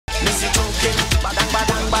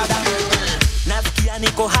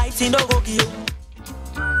niko high sindogo kio.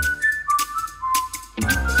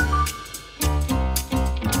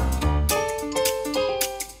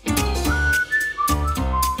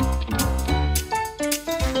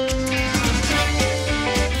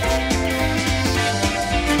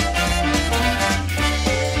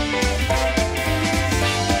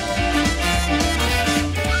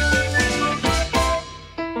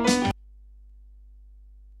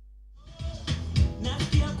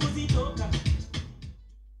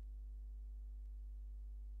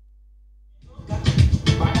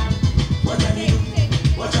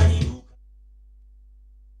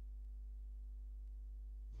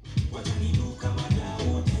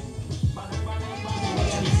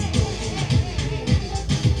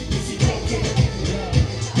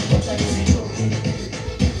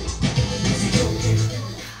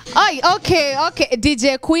 Okay.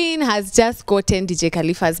 DJ Queen has just gotten DJ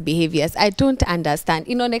Khalifa's behaviors. I don't understand.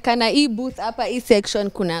 Inaonekana hii booth hapa hii section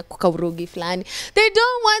kuna kukavurugi flani. They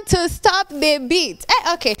don't want to stop the beat.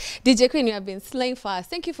 Okay, DJ Queen, you have been slaying fast.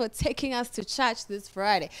 Thank you for taking us to church this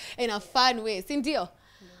Friday in a fun way. Sindio?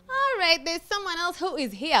 All right, there's someone else who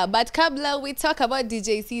is here. But kabla, we talk about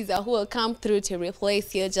DJ Caesar, who will come through to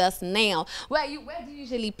replace you just now. Where do you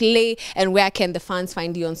usually play, and where can the fans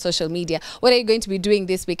find you on social media? What are you going to be doing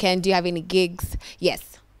this weekend? Do you have any gigs? Yes.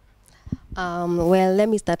 Well, let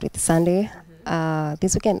me start with Sunday.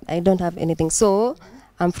 This weekend, I don't have anything, so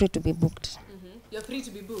I'm free to be booked. You're free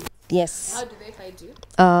to be booked? Yes. How do they find you?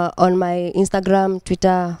 On my Instagram,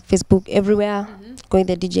 Twitter, Facebook, everywhere. Koi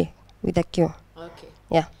the DJ with a Q. Okay.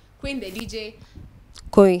 Yeah. Queen the DJ.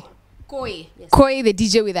 Koi. Koi. Yes. Koi the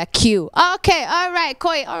DJ with a Q. Okay, all right,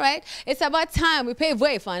 Koi, all right. It's about time we pave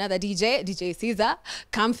way for another DJ, DJ Caesar.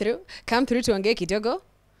 Come through tuongee kidogo.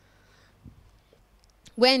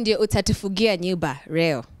 When ndio utatufugia nyumba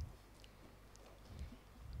leo?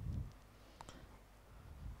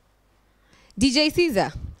 DJ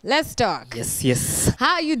Caesar, let's talk. Yes.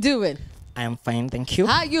 How you doing? I am fine, thank you.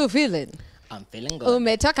 How you feeling? I'm feeling good.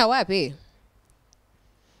 Umetoka wapi?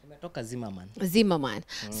 Umetoka Zimmerman. Zimmerman.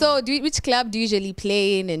 So which club do you usually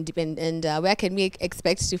play in, and where can we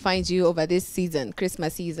expect to find you over this season,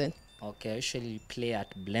 Christmas season? Okay, I usually play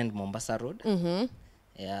at Blend Mombasa Road.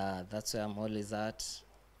 Yeah, that's where I'm always at.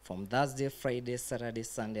 From Thursday, Friday, Saturday,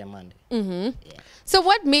 Sunday, and Monday. Yeah. So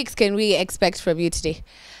what mix can we expect from you today?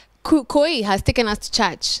 Koi has taken us to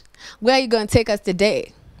church. Where are you going to take us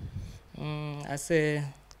today? I say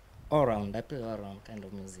all round. I play all round kind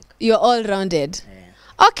of music. You're all-rounded.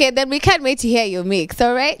 Yeah. Okay, then we can't wait to hear your mix,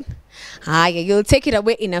 all right? Yeah, you'll take it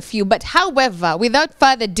away in a few. But however, without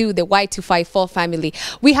further ado, the Y254 family,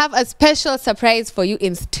 we have a special surprise for you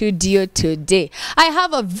in studio today. I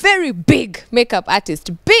have a very big makeup artist.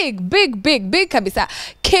 Big kabisa.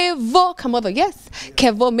 Kevo Kamodo. Yes,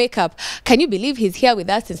 Kevo Makeup. Can you believe he's here with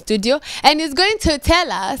us in studio? And he's going to tell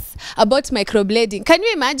us about microblading. Can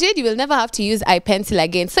you imagine? You will never have to use eye pencil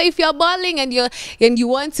again. So if you're balling and you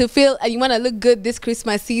want to feel and you want to look good this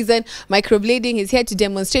Christmas season, microblading is here to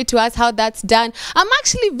demonstrate to us how that's done. I'm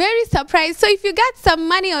actually very surprised. So if you got some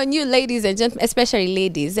money on you, ladies and gentlemen, especially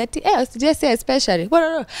ladies, just say especially.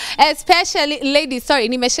 Especially ladies, sorry,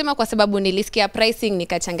 nimeshema kwa sababu nilisikia pricing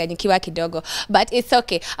nikachanganyikiwa kidogo, but it's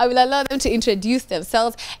okay. I will allow them to introduce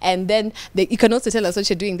themselves, and then you can also tell us what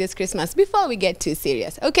you're doing this Christmas before we get too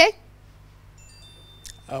serious, okay?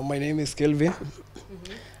 My name is Kelvin.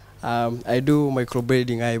 I do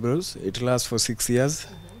microblading eyebrows. It lasts for 6 years.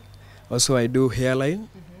 Also, I do hairline,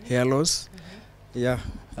 hair loss. Yeah,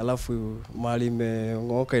 alafu mali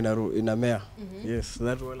ngoka inamea. Yes,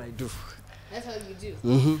 that's what I do. That's what you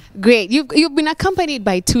do. Great. You've been accompanied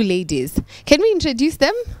by two ladies. Can we introduce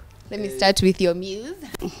them? Let me start with your muse.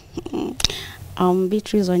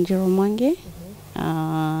 Beatrice Wanjiru.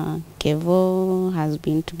 Kevo has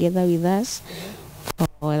been together with us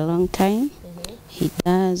for a long time. He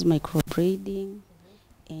does microblading,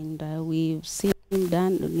 and we've seen him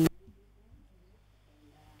done.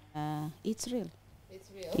 It's real. It's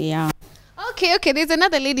real? Yeah. Okay. There's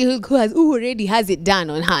another lady who already has it done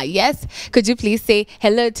on her. Yes? Could you please say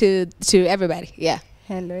hello to everybody? Yeah.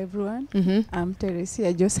 Hello, everyone. I'm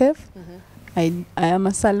Teresia Joseph. I am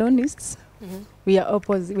a salonist. We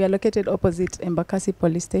are located opposite Embakasi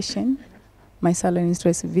Police Station. My salon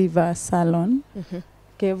is Viva Salon.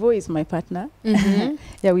 Kevo is my partner.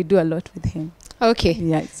 Yeah, we do a lot with him. Okay.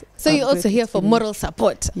 Yes. So a you're also great here for experience. moral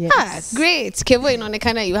support. Yes. Ah, great. Kevo,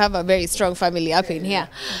 inaonekana you have a very strong family up in here.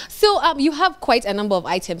 So you have quite a number of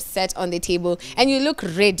items set on the table and you look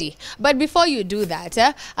ready. But before you do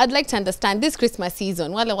that, I'd like to understand this Christmas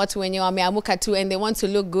season. Wale watu wenye wameamuka tu and they want to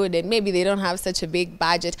look good and maybe they don't have such a big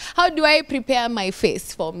budget. How do I prepare my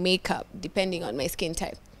face for makeup depending on my skin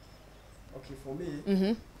type? Okay, for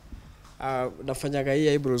me, nafanyaga hii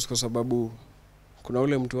eyebrows kwa sababu kuna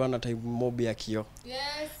ule mtu ana type mob ya kio. Yes.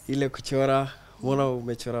 Ile kuchora, mbona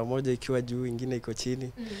umechora moja ikiwa juu ingine iko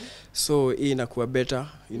chini. So hii inakuwa better,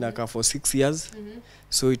 inakaa for 6 years.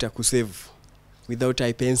 So itakusave without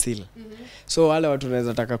eye pencil. So wale watu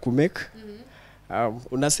wanaweza taka kumake,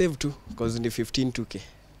 una save tu because ni 15k.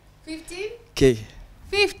 15k.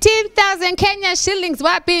 15,000 Kenya shillings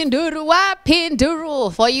wapinduru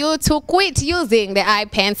for you to quit using the eye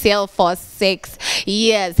pencil for 6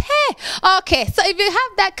 years. Hey, okay, so if you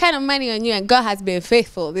have that kind of money on you and God has been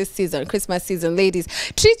faithful this season, Christmas season, ladies,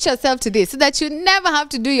 treat yourself to this so that you never have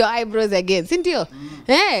to do your eyebrows again. Sindio?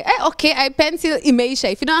 Hey, okay, eye pencil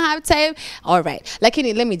imeisha. If you don't have time, all right.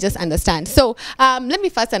 Lakini, let me just understand. So, let me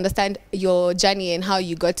first understand your journey and how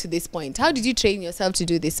you got to this point. How did you train yourself to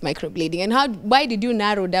do this microblading and why did you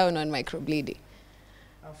narrow down on microblading?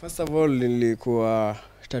 First of all, nilikuwa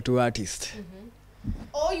tattoo artist.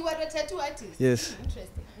 Oh, you are a tattoo artist? Yes.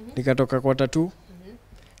 Interesting. Nikatoka kwa tattoo,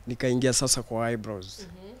 nikaingia sasa kwa eyebrows.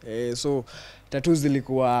 So tattoo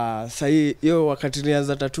zilikuwa sahi, hiyo wakati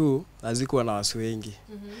nianza tattoo hazikuwa na wasi wengi.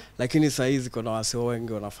 Lakini sahi ziko na wasi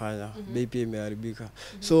wengi wanafanya. Bei pia imeharibika.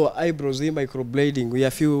 So eyebrows hii microblading, we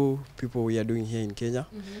are few people we are doing here in Kenya.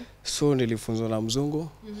 So nilifunzwa na mzungu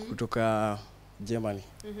kutoka Germany.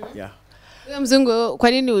 Yeah. Huyo mzungu,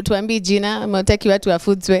 kwa nini utuambii jina? Mnataki watu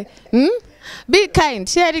wafunzwe. Be kind,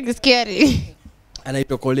 sharing is caring.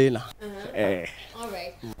 Anaitwa Colina. All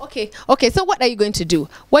right. Okay, so what are you going to do?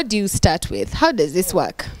 What do you start with? How does this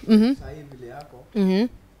work? Sahi vile yako.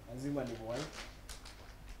 Lazima ni white.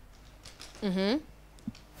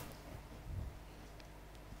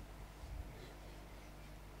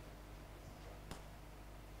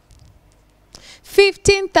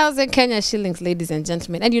 15,000 Kenya shillings, ladies and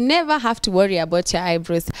gentlemen. And you never have to worry about your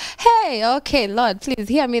eyebrows. Hey, okay, Lord, please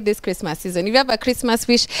hear me this Christmas season. If you have a Christmas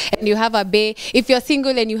wish and you have a bae, if you're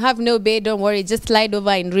single and you have no bae, don't worry. Just slide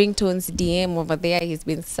over in Ringtone's DM over there. He's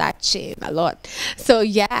been searching a lot. So,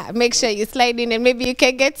 yeah, make sure you slide in and maybe you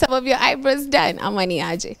can get some of your eyebrows done. Amani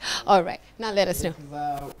Aje. All right, now let us know.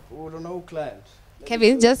 Client.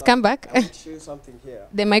 Kevin, just come back. I want to show you something here.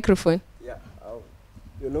 The microphone. Yeah.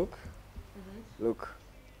 You look. Look.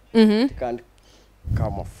 It can't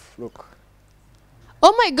come off. Look.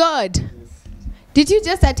 Oh my God. Yes. Did you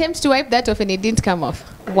just attempt to wipe that off and it didn't come off?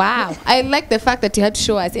 Wow. I like the fact that you had to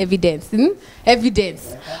show us evidence.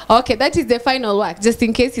 Evidence. Okay, that is the final work. Just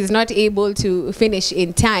in case he's not able to finish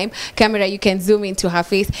in time, camera, you can zoom into her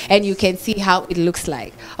face and you can see how it looks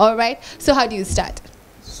like. All right. So how do you start?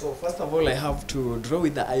 So first of all, I have to draw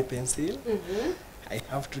with the eye pencil. I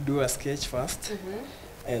have to do a sketch first.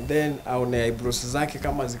 And then aone eyebrows zake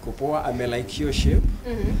kama ziko poa, ame like hiyo shape.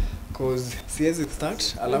 Cause siwezi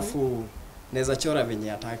start alafu naweza chora venye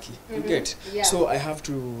hataki. You get? Yeah. So I have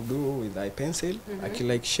to do with eye pencil. Aki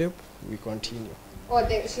like shape, we continue. Oh,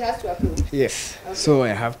 she has to approve. Yes. Okay. So I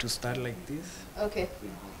have to start like this. Okay.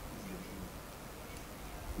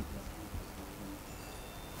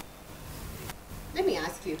 Let me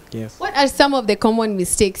ask you. Yes. What are some of the common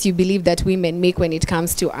mistakes you believe that women make when it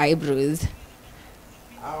comes to eyebrows?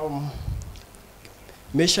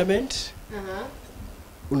 Measurement.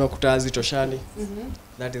 Unakuta hazitoshani.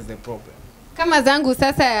 That is the problem. Kama zangu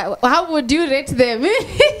sasa, how would you rate them?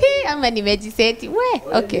 Ama nimejiseti.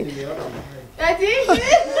 Okay.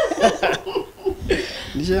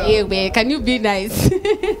 Yeah, can you be nice?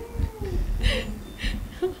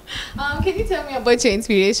 Can you tell me about your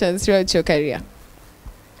inspirations throughout your career?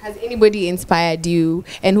 Has anybody inspired you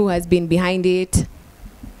and who has been behind it?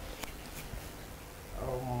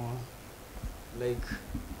 Like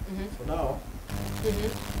for now,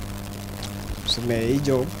 so my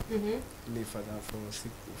job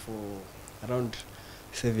for around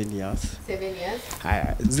 7 years. 7 years.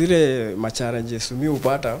 Haya, zile machallenges mimi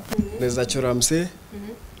upata, naweza chora mse.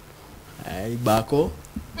 Ibako.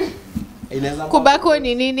 Inaweza kubako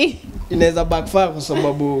ni nini? Inaweza backfire kwa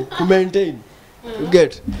sababu ku maintain. You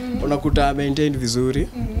get? Unakuta maintain vizuri.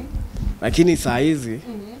 Lakini saa hizi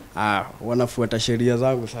wanafuata sheria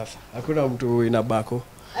zangu sasa. Hakuna mtu inabako.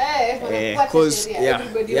 Because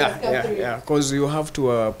because you have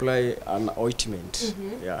to apply an ointment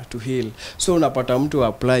to heal. So unapata mtu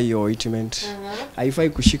apply your ointment haifai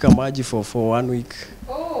kushika maji for 1 week.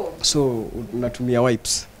 So unatumia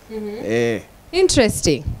wipes.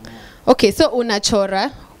 Interesting. Okay, so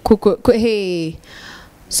unachora hey.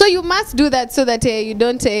 So you must do that so that you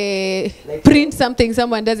don't print something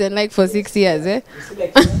someone doesn't like for 6 years, eh?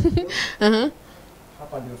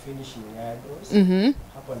 Hapa ndio finishing eyebrows.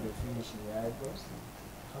 Hapa ndio finishing eyebrows.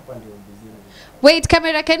 Hapa ndio beginning. Wait,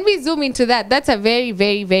 camera, can we zoom into that? That's a very,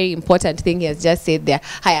 very, very important thing he has just said there.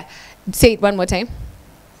 Haya, say it one more time.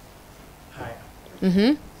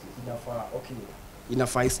 Haya.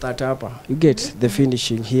 Inafaa start hapa. You get the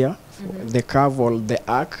finishing here, the curve or the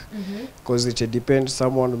arc, because it depends.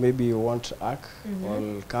 Someone maybe you want arc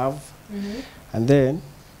or curve, and then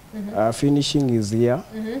finishing is here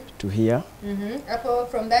to here.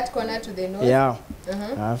 From that corner to the nose. Yeah.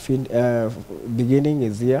 Beginning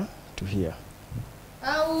is here to here.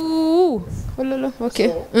 Oh, okay.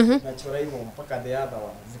 So, nachora hivyo mpaka the other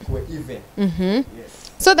one zikuwe even. Yes.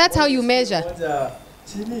 So that's how you measure.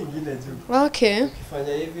 Chini ingine juu. Okay.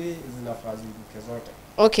 Ukifanya hivi zinafaa zizunguke zote.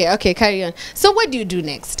 Okay, carry on. So what do you do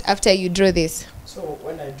next after you draw this? So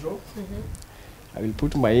when I draw, I will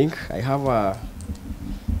put my ink. I have a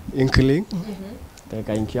inkling. Take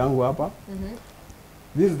ink yangu hapa.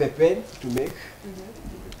 This is the pen to make.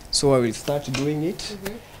 So I will start doing it.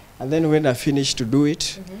 And then when I finish to do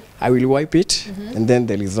it, I will wipe it, and then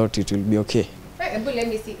the result, it will be okay. Right, but let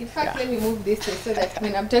me see. In fact, let me move this way so that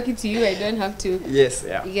when I'm talking to you, I don't have to... Yes,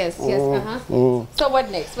 yeah. Yes. So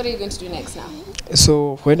what next? What are you going to do next now?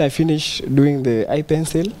 So when I finish doing the eye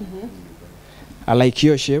pencil, I like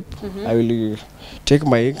your shape. I will take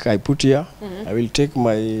my ink, I put here. I will take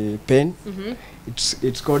my pen.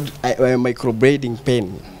 It's called microblading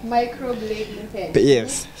pen. Microblading pen.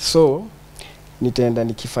 Yes. So nitaenda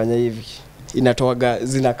nikifanya hivi. Inatoaga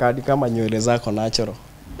zinakadi kama nywele zako natural.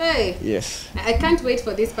 Hey. Yes. I can't wait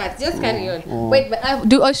for this part. Just carry on. Wait,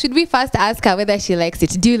 but or should we first ask her whether she likes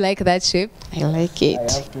it? Do you like that shape? I like it.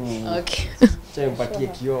 I have to. Okay. Mpatie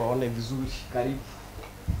kioo aone vizuri. Karibu.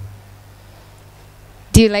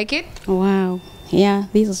 Do you like it? Wow. Yeah,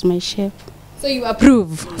 this is my shape. So you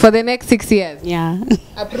approve for the next 6 years? Yeah.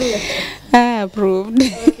 Approve. I approved.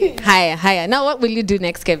 Okay. Higher. Now what will you do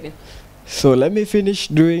next, Kevin? So let me finish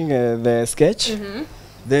doing the sketch.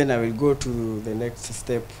 Then I will go to the next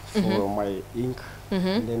step for my ink.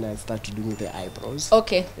 And then I start doing the eyebrows.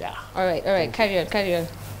 Okay. Yeah. All right. Carry on.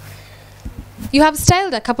 You have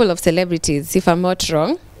styled a couple of celebrities, if I'm not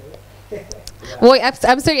wrong. Boy,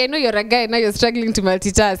 I'm sorry, I know you're a guy, now you're struggling to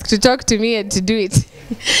multitask, to talk to me and to do it.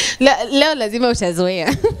 Leo lazima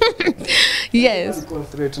utazoea. Yes.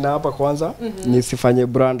 Concentrate na hapa kwanza, nisifanye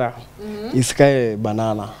branda, isikae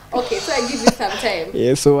banana. Okay, so I give you some time.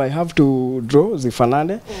 Yeah, so I have to draw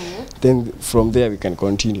zifanane, then from there we can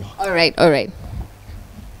continue. All right.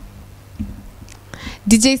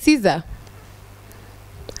 DJ Caesar,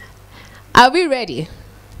 are we ready?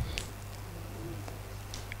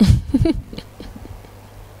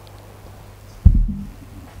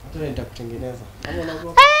 Hey,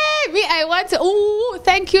 me, I want to. Oh,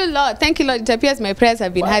 thank you, Lord. It appears my prayers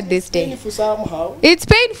have been heard this day. Somehow. It's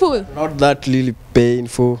painful. Not that really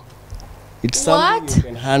painful. It's something you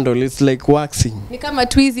can handle. It's like waxing. Ni kama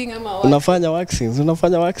tweezing ama what? Unafanya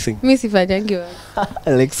waxing. Mimi sifanyangi wax.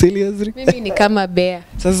 Like seriously? Mimi ni kama bear.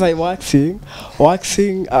 Sasa waxing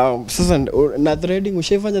sasa na threading,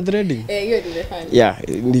 ushaifanya threading? Hiyo nimefanya. Yeah,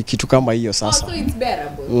 ni kitu kama hiyo sasa. Oh, so it's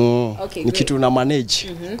bearable. Okay, ni kitu na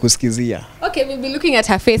manage kusikizia. Okay, we'll be looking at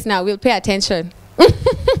her face now. We'll pay attention.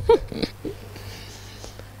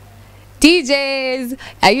 DJs,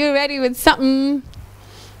 are you ready with something?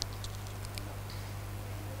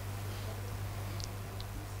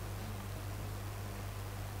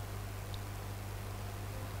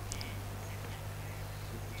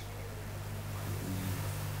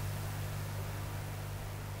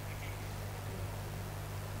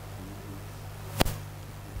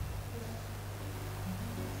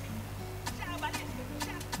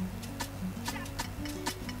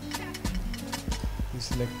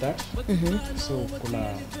 Like that. So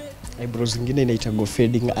kuna eyebrows zingine inaitwa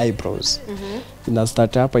fading eyebrows. Ina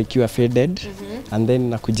start hapa ikiwa faded and then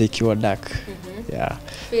inakuja ikiwa dark. Yeah.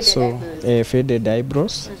 Faded so eyebrows. Faded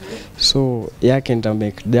eyebrows. So yake nita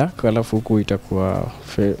make dark alafu huku itakuwa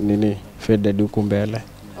faded huku mbele.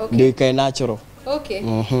 Okay. Ndio ikae natural. Okay.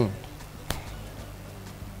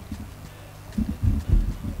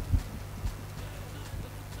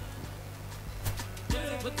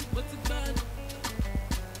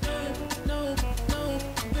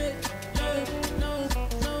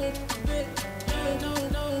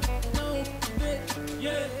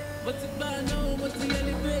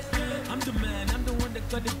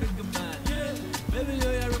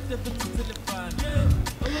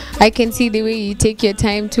 I can see the way you take your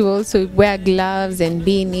time to also wear gloves and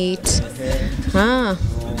be neat. Ah,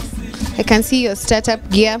 I can see your startup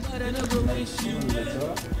gear.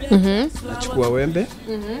 Nachukua wembe.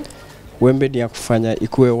 Wembe ni ya kufanya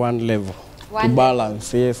ikuwe one level. To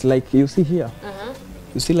balance, yes, like you see here.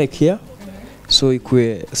 You see like here? So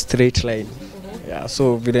ikuwe straight line. Yeah,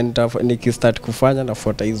 so vile nikistart kufanya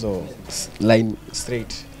nafuata hizo line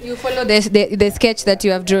straight. You follow the sketch that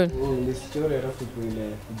you have drawn?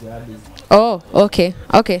 Oh, okay.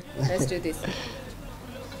 Okay. Let's do this.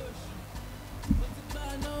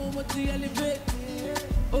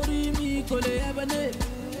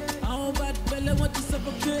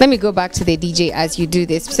 Let me go back to the DJ as you do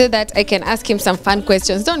this so that I can ask him some fun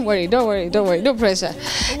questions. Don't worry. No pressure.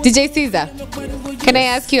 DJ Caesar, can I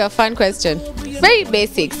ask you a fun question? Very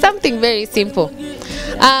basic, something very simple.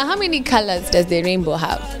 How many colors does the rainbow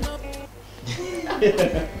have?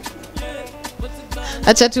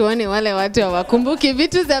 Acha tuone wale watu hawakumbuki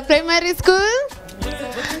vitu za primary school.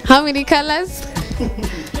 How many colors?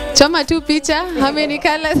 Choma tu picha. How many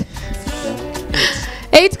colors?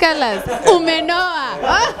 8 colors. Umenoa.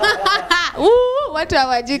 Watu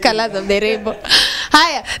hawajui colors of the rainbow.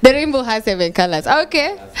 Haya, the rainbow has 7 colors.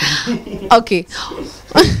 Okay. Okay.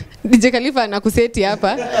 DJ Khalifa anakuseti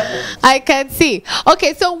hapa. I can see.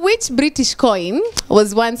 Okay, so which British coin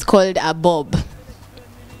was once called a bob?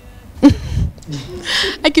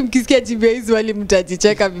 Akimkisikia jibu ya hizo wali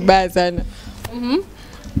mtajicheka vibaya sana.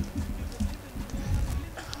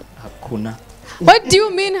 Hakuna. What do you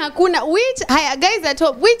mean hakuna? Hi guys at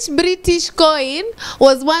home, which British coin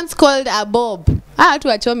was once called a bob? Tu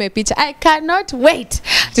achome picha. I cannot wait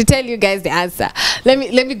to tell you guys the answer. Let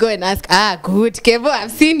me go and ask. Good. Kevo,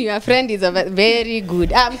 I've seen your friend is very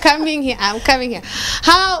good. I'm coming here.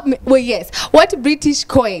 Yes. What British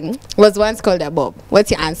coin was once called a bob?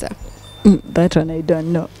 What's your answer? That one I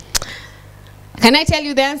don't know. Can I tell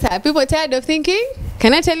you the answer? People tired of thinking?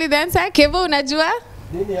 Can I tell you the answer? Kevo, unajua?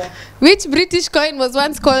 Which British coin was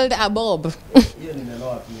once called a bob?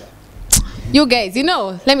 You guys, you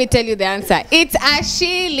know, let me tell you the answer. It's a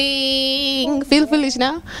shilling. Feel foolish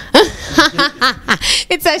now?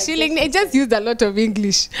 It's a shilling. It just used a lot of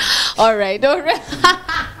English. All right.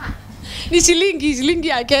 Ni shilingi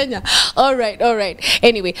ya Kenya. All right.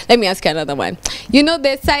 Anyway, let me ask you another one. You know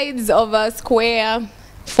the sides of a square?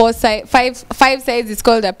 5 sides it's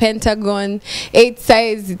called a pentagon, 8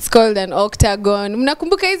 sides it's called an octagon.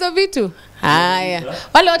 Mnakumbuka hizo vitu? Haya.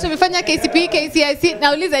 Wale watu wamefanya KCPE, KCIC,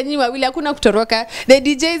 nauliza nyinyi wawili hakuna kutoroka. The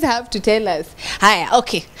DJs have to tell us. Haya,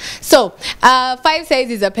 okay. So, 5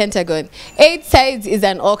 sides is a pentagon, 8 sides is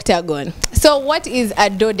an octagon. So, what is a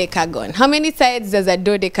dodecagon? How many sides does a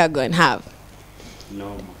dodecagon have?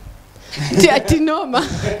 Noma.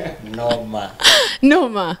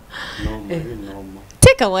 Noma.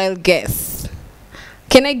 Take a wild guess.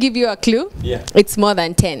 Can I give you a clue? Yeah. It's more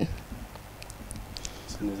than 10.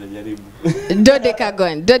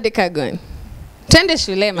 Dodecagon. Twende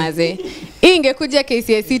shule maze. Hii ingekuja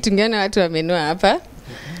KCSE tungeona watu wamenua hapa.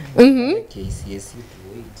 KCSE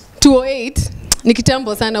 208. Ni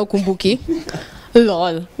kitambo sana ukumbuki.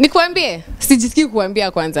 Lol. Nikwambie? Sijisikii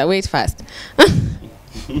kuambia kwanza. Wait first.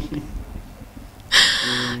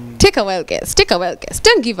 Take a wild guess.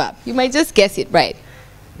 Don't give up. You might just guess it right.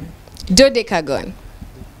 Dodecagon.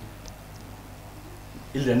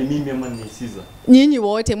 Ila ni mimi ama ni Caesar? Nyinyi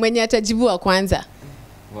wote mwenye atajibu wa kwanza.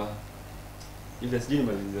 Ila sijui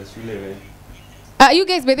nimaliza shule wewe. You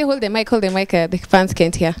guys better hold the mic. The fans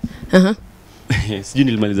can't hear. Sijui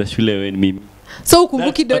nilimaliza shule wewe ni mimi. So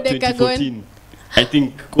ukumbuki dodecagon? I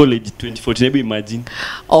think college 2014, maybe imagine.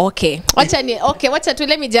 Okay. Wacha tu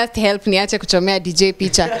let me just help niache kuchomea DJ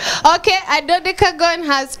picha. Okay, a dodecagon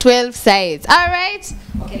has 12 sides. All right?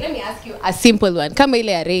 Okay, let me ask you a simple one. Kama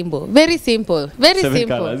ile ya rainbow. Very simple. 7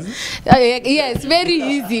 colors. Yes, very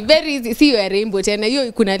easy. See your rainbow tena.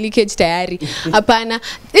 Hiyo kuna leakage tayari. Hapana.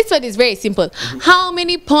 This one is very simple. How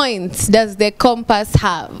many points does the compass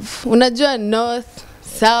have? Unajua north,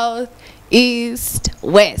 south, east,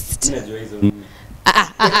 west.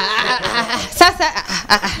 Sasa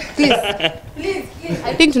please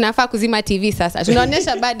I think tunafaa kuzima TV sasa.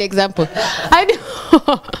 Tunaonyesha bad example.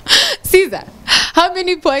 Caesar, how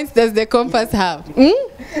many points does the compass have?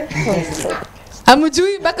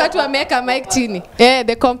 Amujui baka watu wameka mic chini.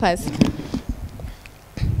 The compass.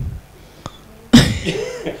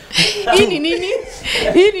 Hii ni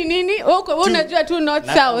nini? Unajua tu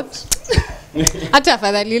north south. Hata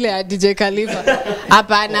afadhali ile ya DJ Khalifa.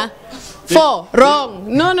 Hapana. 4 wrong.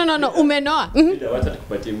 No. Umenoa. Wacha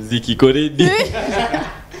tukupatie muziki iko ready.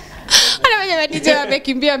 Ngoja DJ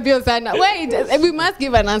amekimbia mbio sana. Wait, we must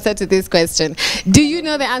give an answer to this question. Do you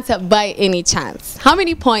know the answer by any chance? How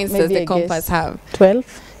many points Maybe does the I compass guess. have? 12.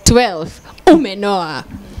 12. Umenoa.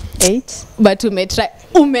 8. But umetry.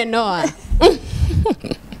 Umenoa.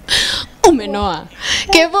 Umenoa.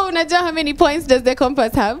 Kevo, unajua how many points does the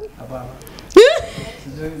compass have?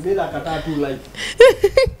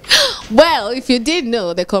 Well, if you did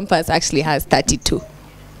know, the compass actually has 32.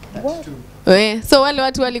 So wale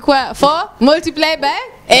watu walikuwa 4 multiply by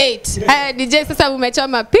 8. Haya DJ sasa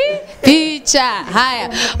umechoma picha. Haya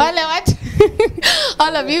wale watu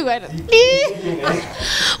all of you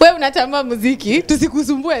wewe unatamba muziki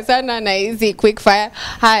tusikusumbue sana na hizi quick fire.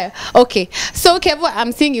 Haya okay, so Kevo,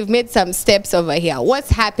 I'm seeing you've made some steps over here. What's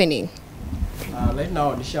happening? Right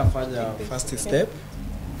now nishafanya first step.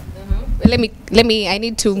 Let me I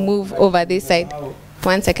need to move over this side.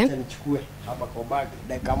 1 second.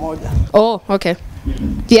 Oh, okay.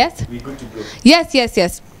 Yes? We good to go.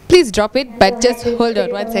 Yes. Please drop it, but just hold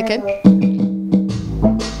on 1 second.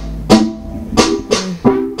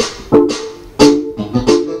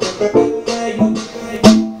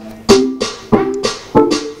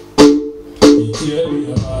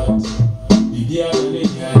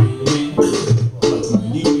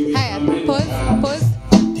 Haya, pause.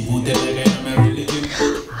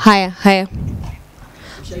 Haya.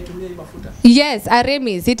 Yes,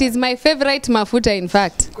 Aremis. It is my favorite mafuta, in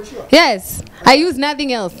fact. Yes, I use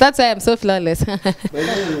nothing else. That's why I'm so flawless.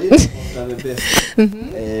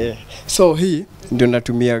 So hii ndio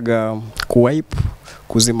natumiaga kuwipe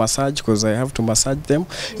kuzimassage because I have to massage them.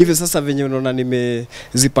 Hivi sasa venye unaona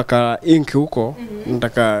nimezipaka ink huko,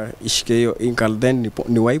 nataka ishike hiyo ink and then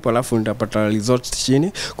ni wipe alafu nitapata result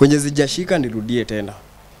chini. Kwenye zijashika nirudie tena.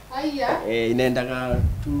 Haya. Inaendaga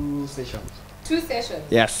 2 sessions. 2 sessions.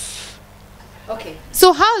 Yes. Okay.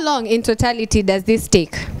 So how long in totality does this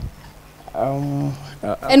take?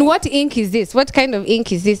 And what ink is this? What kind of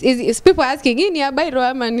ink is this? Is people asking in ya bairo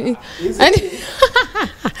ama ni?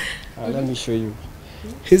 Let me show you.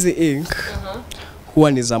 Hizi ink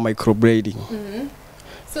huwa ni za microblading.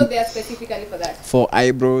 So they are specifically for that. For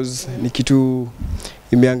eyebrows ni kitu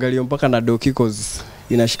imeangalia mpaka na doki cause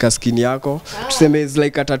inashika skin yako. Tuseme is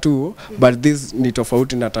like a tattoo, but this ni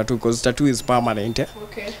tofauti na tattoo cause tattoo is permanent.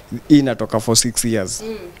 Okay. Hii inatoka for 6 years.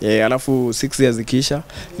 Yeah, alafu 6 years ikisha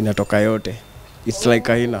inatoka yote. It's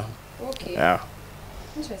like aina. Okay. Yeah.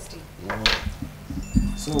 Interesting.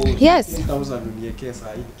 So Yes. 15,000 uniwekea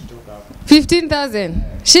saa hii kitoka hapo. 15,000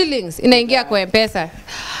 shillings inaingia kwa M-Pesa.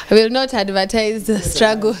 I will not advertise the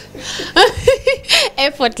struggle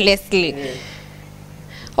effortlessly.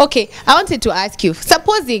 Okay, I wanted to ask you,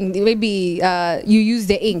 supposing maybe you use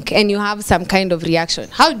the ink and you have some kind of reaction,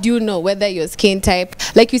 how do you know whether your skin type,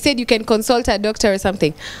 like you said you can consult a doctor or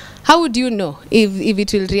something, how would you know if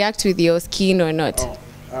it will react with your skin or not?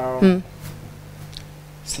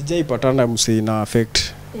 Sijaipatana msina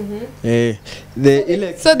affect.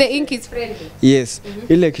 So the ink is friendly? Yes.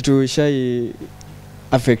 Ile kitu ishai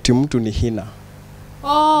affect mtu ni hina.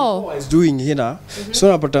 Oh. I was doing hina. So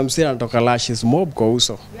napata msina anatoka lashes mob kwa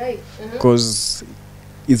uso. Right. Cause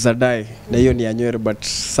it's a dye. Na hiyo ni anywhere but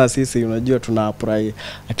sasa sisi unajua tuna apply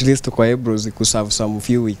at least kwa eyebrows kuserve some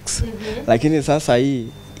few weeks. Lakini sasa hii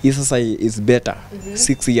sasa is better.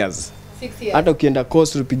 6 years. 6 years. Hata ukienda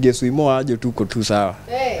coast upige swimo aje tu uko tu sawa.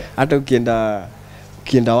 Hata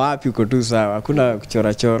ukienda wapi uko tu sawa. Hakuna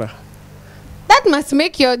kuchora chora. That must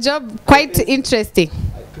make your job quite interesting.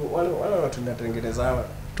 Wale watu tunatengeneza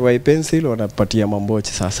tuwai pencil wanapatia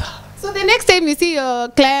mambochi sasa. So the next time you see your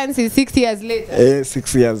clients is 6 years later.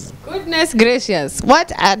 6 years. Goodness gracious.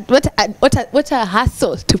 What a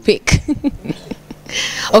hassle to pick.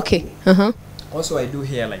 Okay. Also I do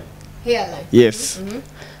hairline. Hairline. Yes.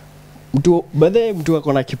 Mtu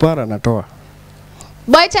akona kipara natoa.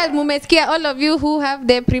 Boy child, mumesikia all of you who have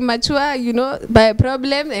the premature, by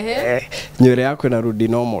problem. Nywele yako inarudi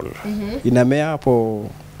normal. Inamea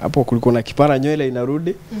hapo kulikuwa na kipara nywele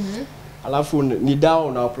inarudi. Alafu ni dawa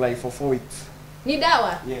una apply for 4 weeks. Ni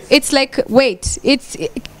dawa? Yes. It's like, wait, is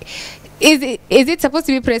it supposed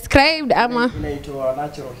to be prescribed ama? Inaitwa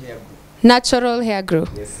natural hair grow. Natural hair grow.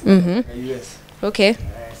 Yes. Yes. Okay.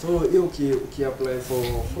 So hiyo uki apply for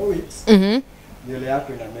 4 weeks. Nywele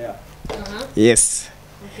yako inamea. Yes.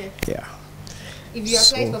 Okay. Yeah. If you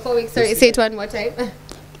apply for 4 weeks, sorry, say it one more time.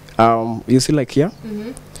 You see like here?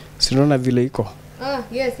 Sinaona vile iko.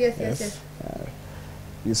 Yes.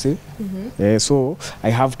 You see? So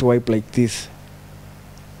I have to wipe like this.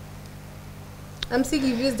 I'm seeing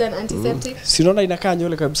you've used an antiseptic. Sinaona inakaa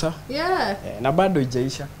nywele kabisa. Yeah. Na bado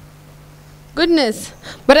haijaisha. Goodness.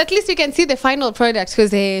 But at least you can see the final product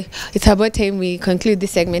because it's about time we conclude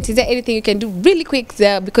this segment. Is there anything you can do really quick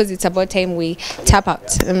there because it's about time we tap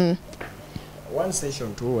out? One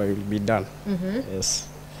session too, I will be done. Yes.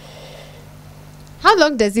 How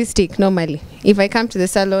long does this take normally? If I come to the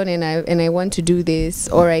salon and I want to do this,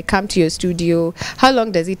 or I come to your studio, how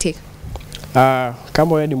long does it take?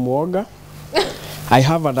 Kama wewe ni muoga, I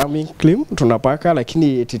have a numbing cream tunapaka,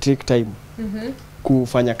 lakini it take time.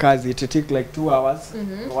 Kufanya kazi, it take like 2 hours,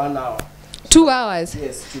 1 hour. 2 hours?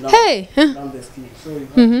 Yes. Hey. Numb the skin. So you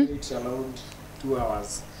have to wait around 2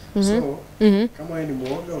 hours. So kama wewe ni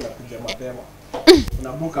muoga unakuja mapema.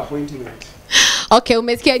 Unabook appointment. Okay,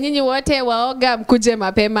 umesikia nyinyi wote waoga mkuje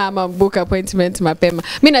mapema ama book appointment mapema.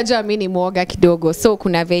 Mimi najua mimi ni muoga kidogo, so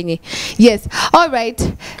kuna venye. Yes. All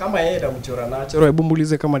right. Kama yeye ndamchora natural, hebu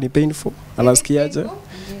muulize kama ni painful. Anasikiaje?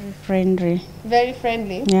 Friendly. Very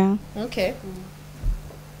friendly. Yeah. Okay.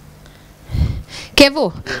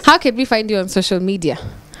 Kevo, how can we find you on social media?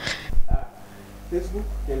 Facebook,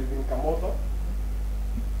 Kelvin Kamoto.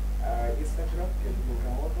 Instagram, Kelvin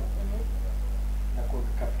Kamoto. Na kwa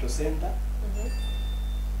Capital Center.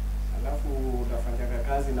 Alafu unafanya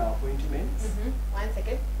kazi na appointments. One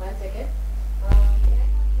second.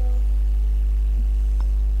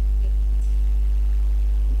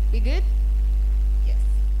 We good? Yes.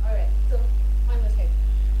 All right. So, one more time.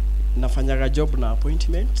 Nafanya job na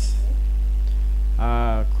appointments.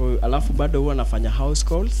 Alafu bado huwa nafanya house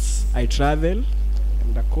calls. I travel.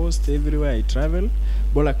 I'm the coast everywhere I travel.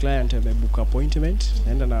 Bola client amebook appointment.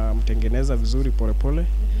 Naenda na mtengeneza vizuri pole pole.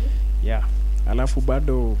 Yeah. Alafu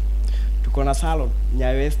bado tuko na salon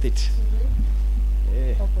Nyayo Estate.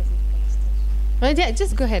 Well, yeah,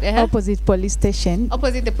 just go ahead. Opposite police station.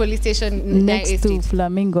 Opposite the police station Next to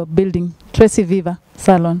Flamingo building. Tracy Viva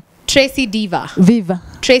Salon. Tracy Diva. Viva.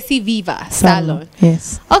 Tracy Viva Salon.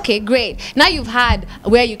 Yes. Okay, great. Now you've had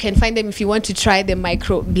where you can find them if you want to try the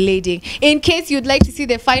microblading. In case you'd like to see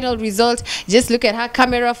the final result, just look at her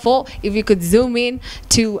camera 4. If you could zoom in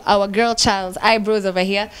to our girl child's eyebrows over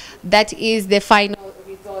here, that is the final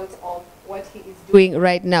result of what he is doing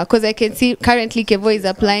right now. Because I can see currently Kevo is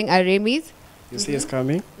applying Aremis. You see it's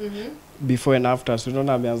coming? Before and after. So don't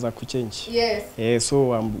ameanza kuchange. Yes. Yeah,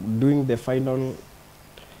 so I'm doing the final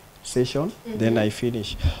session, then I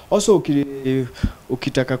finish. Also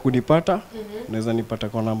ukitaka kunipata, unaweza nipata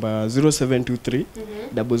kwa namba 0723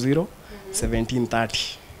 00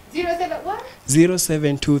 1730.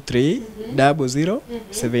 0723 00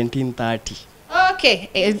 1730. Okay,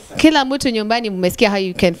 kila mtu nyumbani mmesikia how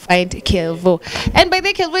you can find Kelvo. And by the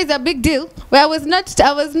way, Kelvo is a big deal. Well, I was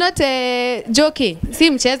not joking. Si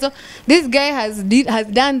mchezo. This guy has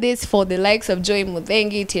done this for the likes of Joy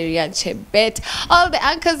Muthengi, Tyrian Chebet, all the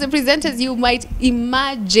anchors, the presenters you might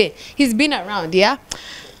imagine. He's been around, yeah?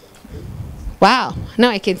 Wow.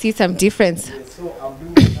 Now I can see some difference. Yeah, so I'm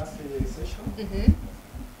doing the last session.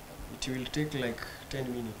 It will take like 10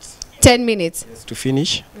 minutes. 10 minutes. Yes, to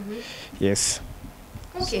finish. Yes.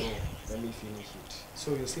 Okay. So, let me finish it.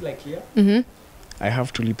 So you see like here? I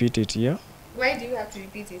have to repeat it here. Why do you have to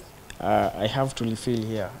repeat it? I have to refill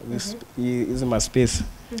here. This is my space.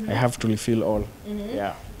 I have to refill all.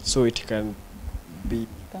 Yeah. So it can be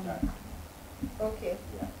Okay.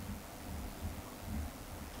 yeah.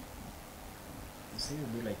 You see, you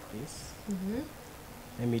do like this.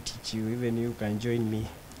 Let me teach you. Even you can join me.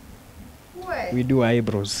 What? We do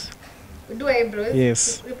eyebrows. Do eyebrows?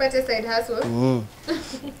 Yes. Repate side hustle.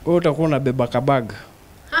 Wewe utakuwa unabeba kabag.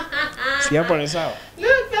 Si hapo ni sawa?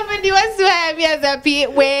 Look, somebody wants to have me as a P.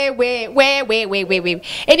 Wait.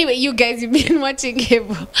 Anyway, you guys, you've been watching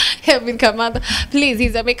Kelvin Kamada. Please,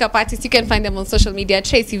 he's a makeup artist. You can find them on social media,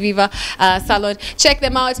 Tracy Viva Salon. Check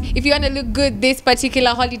them out. If you want to look good this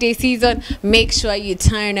particular holiday season, make sure you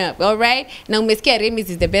turn up, all right? Now, umesikia Remis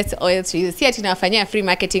is the best oil to use. Si ati nafanyia free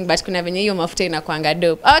marketing, but kuna venye hiyo mafuta inakuanga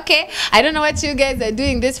dope. Okay, I don't know what you guys are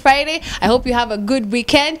doing this Friday. I hope you have a good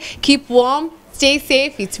weekend. Keep warm. Stay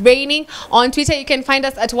safe. It's raining. On Twitter, you can find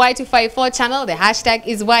us at Y254 channel. The hashtag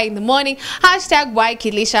is Y in the morning. Hashtag Y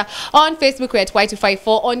Kilisha. On Facebook, we're at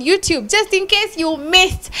Y254. On YouTube, just in case you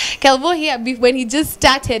missed Kelvo here when he just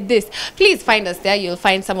started this, please find us there. You'll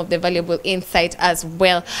find some of the valuable insight as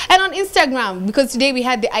well. And on Instagram, because today we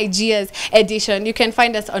had the IGS edition, you can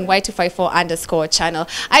find us on Y254_ channel.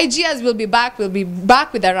 IGS will be back. We'll be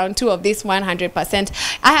back with a round 2 of this 100%.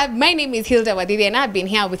 My name is Hilda Wadidi, and I've been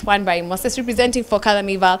here with Juan Barry Moses, representing for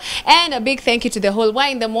Kalamival, and a big thank you to the whole Y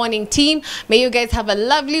in the Morning team. May you guys have a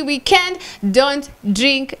lovely weekend. Don't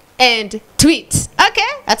drink and tweet. Okay?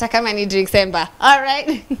 Hata kama ni drink semba. All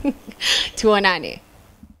right? Tuonane.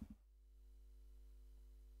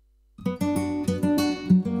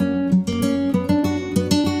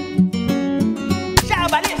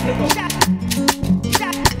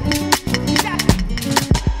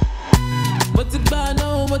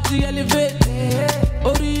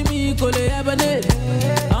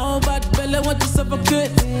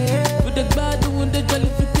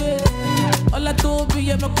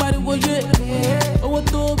 yeah, my body will yeah. Oh,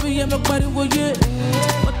 to be yeah, my body will yeah.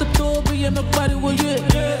 What the to be yeah, my body will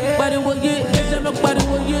yeah. Body will yeah, my body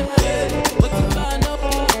will yeah. What's it by now?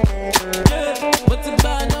 What's it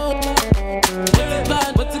by now?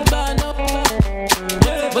 What's it by now?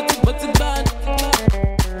 What's it by now?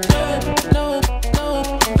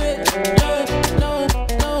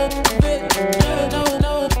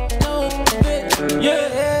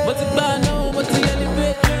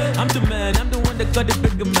 I'm the man, I'm the one that got the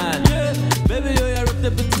bigger man. Baby, yo, I rip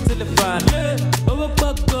the bitch till the fan. Over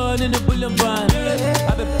popcorn in the bullion van.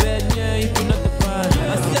 I be bad, yeah, if you're not the fan.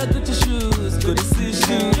 I see I got your shoes, go to see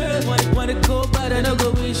shoes. Wanna go bad and I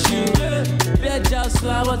go wish you. Bad job, so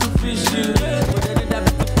I want to fish you. But then that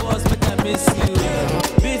be the boss, but I miss you.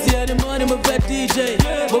 Busy in the morning, move that DJ.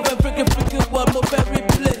 Move that freaking one, move that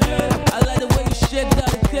replay. I like the way you shake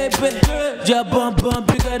that cape. Yeah, bump,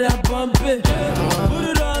 bigger than bump it. Put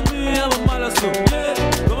it on me, I'm a malasso.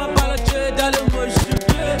 Come on, apologize, darling, motion.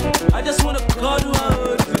 I just wanna call you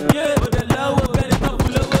out. Yeah, but the love will get it up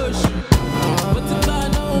full of ocean. What's it by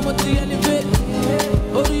now? What's the elevate?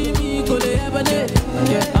 Oh, you mean, go to have a day?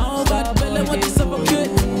 I'm bad, belly, what's up, okay?